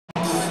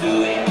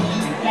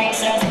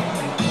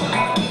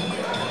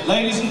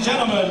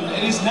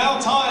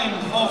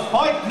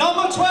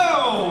number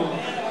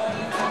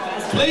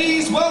 12.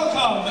 Please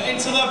welcome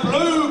into the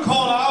blue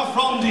corner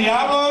from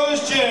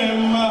Diablo's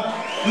Gym,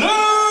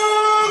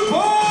 Luke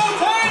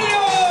Portania!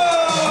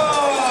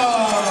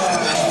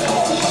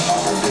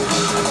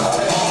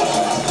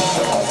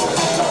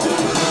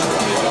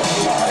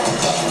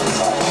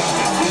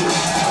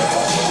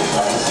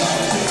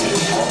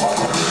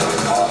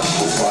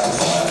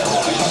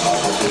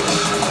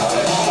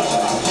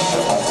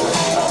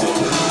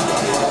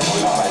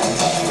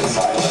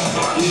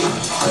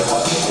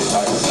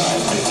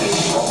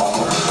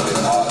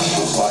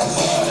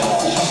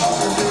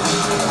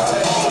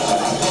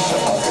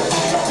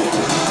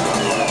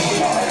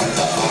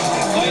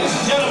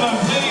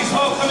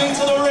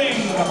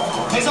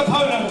 His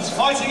opponent,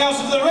 fighting out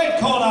of the red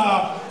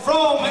corner,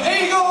 from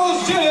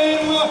Eagles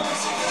Gym,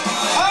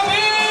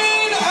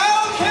 Amin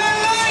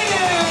Al-Khelaifi!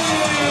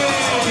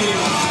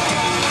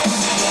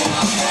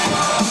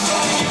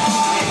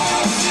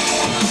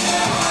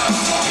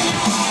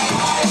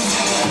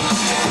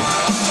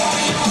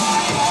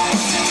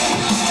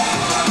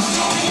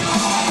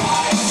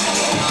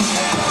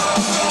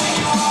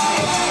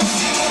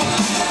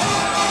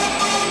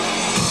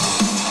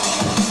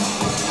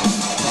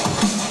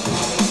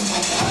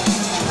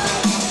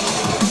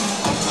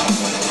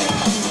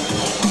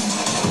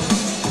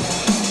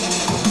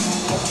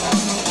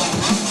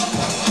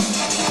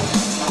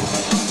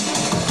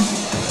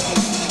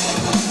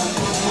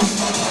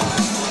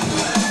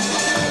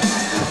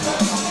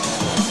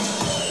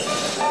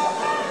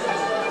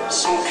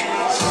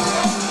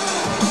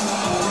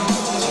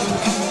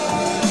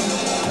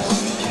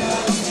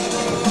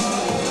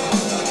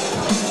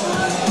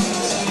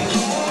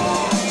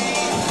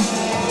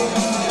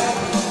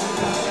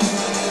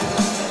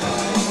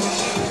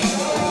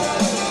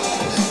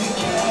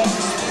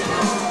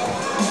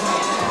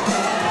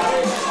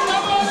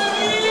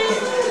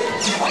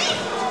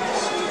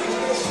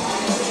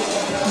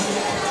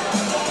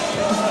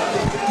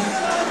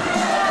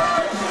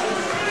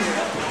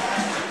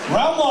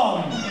 Round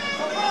one.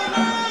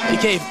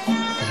 Okay,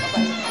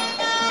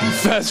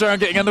 first round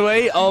getting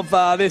underway of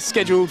this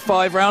scheduled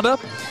 5-rounder,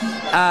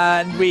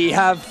 and we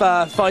have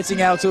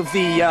fighting out of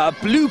the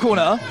blue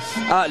corner,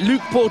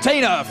 Luke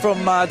Portania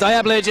from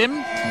Diablo Gym,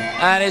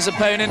 and his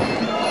opponent,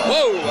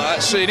 whoa,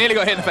 actually nearly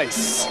got hit in the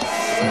face.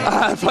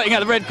 Fighting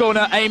out the red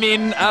corner,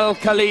 Amin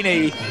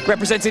Al-Khelaifi,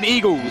 representing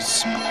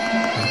Eagles.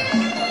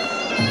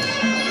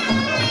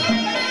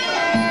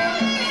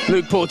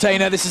 Luke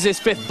Portania, this is his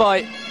 5th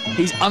fight.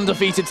 He's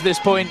undefeated to this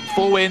point,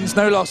 4 wins,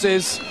 no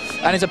losses.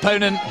 And his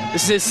opponent,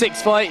 this is his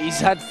 6th fight. He's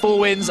had 4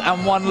 wins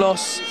and 1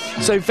 loss.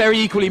 So very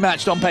equally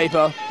matched on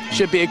paper.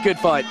 Should be a good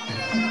fight.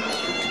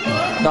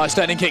 Nice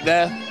turning kick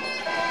there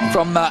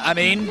from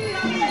Amin.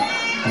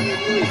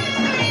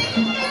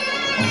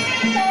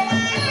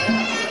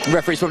 The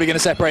referee's probably going to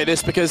separate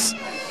this because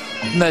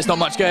there's not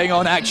much going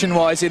on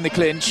action-wise in the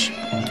clinch.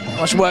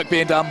 Much work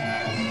being done.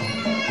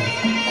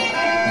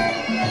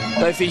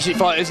 Both these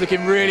fighters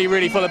looking really,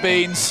 really full of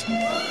beans.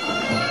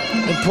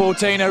 And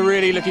Portania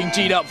really looking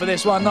G'd up for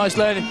this one. Nice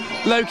low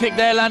kick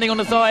there, landing on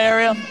the thigh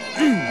area.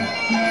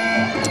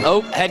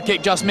 Oh, head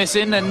kick just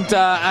missing, and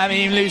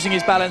Amin losing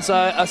his balance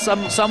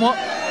somewhat.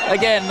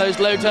 Again, those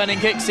low turning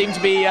kicks seem to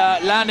be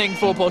landing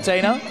for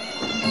Portania.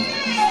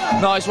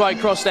 Nice right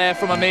cross there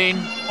from Amin.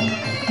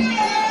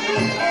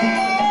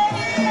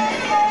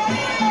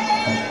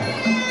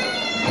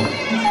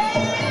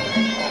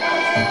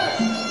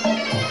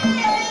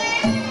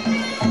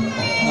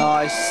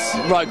 Nice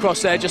right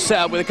cross there, just set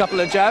up with a couple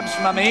of jabs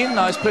from Amin.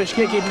 Nice push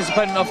kick, keeping his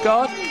opponent off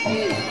guard.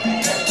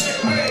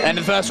 End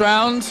of the first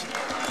round.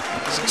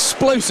 It's an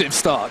explosive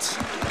start.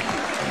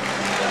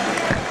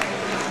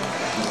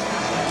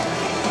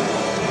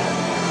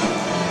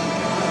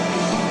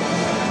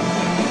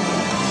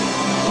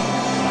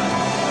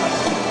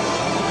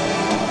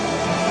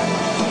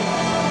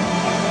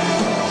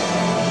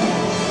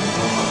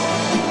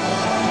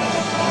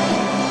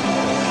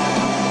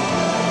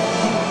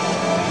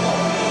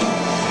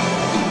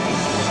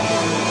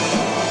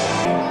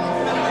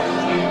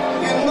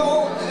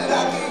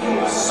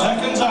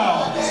 Second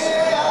out.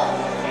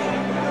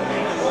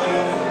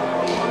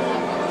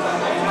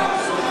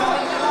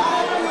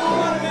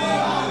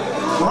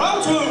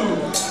 Round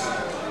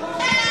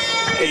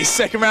 2. His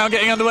second round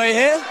getting underway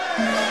here.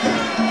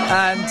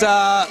 And,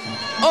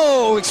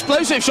 oh,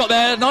 explosive shot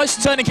there. Nice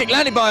turning kick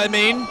landed by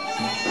Amin.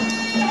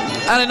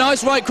 And a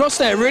nice right cross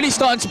there. Really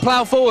starting to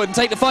plough forward and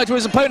take the fight to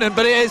his opponent,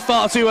 but it is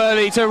far too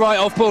early to write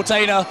off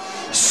Portania.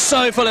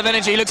 So full of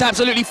energy. He looks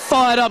absolutely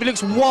fired up. He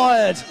looks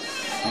wired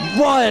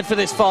for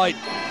this fight.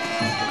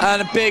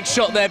 And a big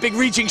shot there, big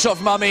reaching shot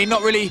from Amin,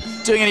 not really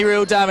doing any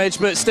real damage,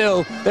 but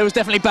still, there was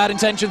definitely bad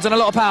intentions and a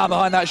lot of power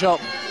behind that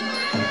shot.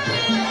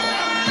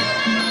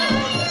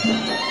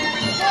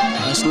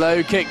 Nice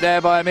low kick there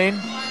by Amin.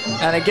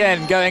 And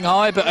again, going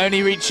high, but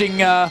only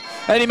reaching,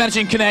 only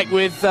managing to connect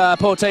with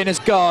Portania's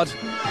guard.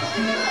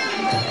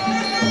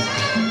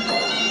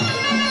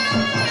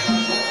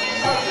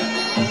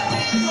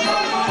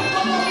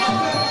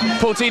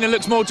 Portania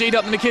looks more G'd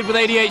up than a kid with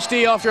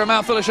ADHD after a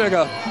mouthful of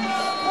sugar.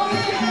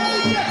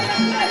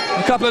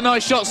 Couple of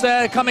nice shots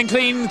there, coming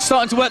clean,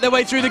 starting to work their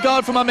way through the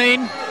guard from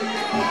Amin.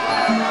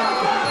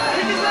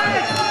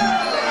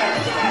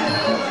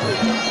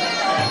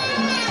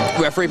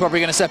 Referee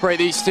probably going to separate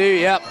these two,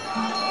 yep.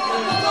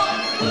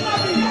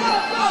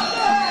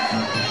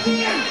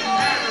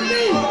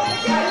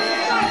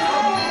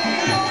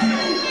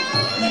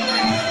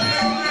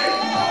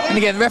 And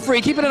again, the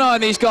referee keeping an eye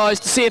on these guys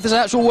to see if there's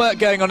actual work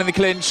going on in the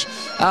clinch.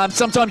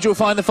 Sometimes you'll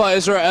find the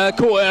fighters are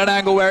caught at an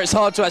angle where it's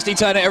hard to actually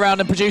turn it around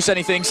and produce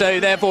anything, so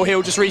therefore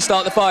he'll just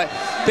restart the fight.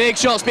 Big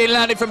shots being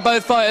landed from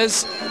both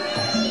fighters.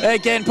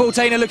 Again, Paul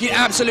Tainer looking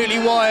absolutely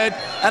wired,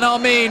 and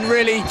Amin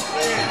really...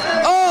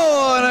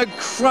 Oh, and a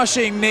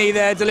crushing knee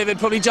there delivered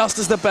probably just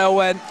as the bell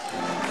went.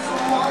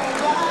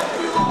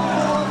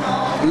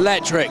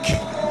 Electric.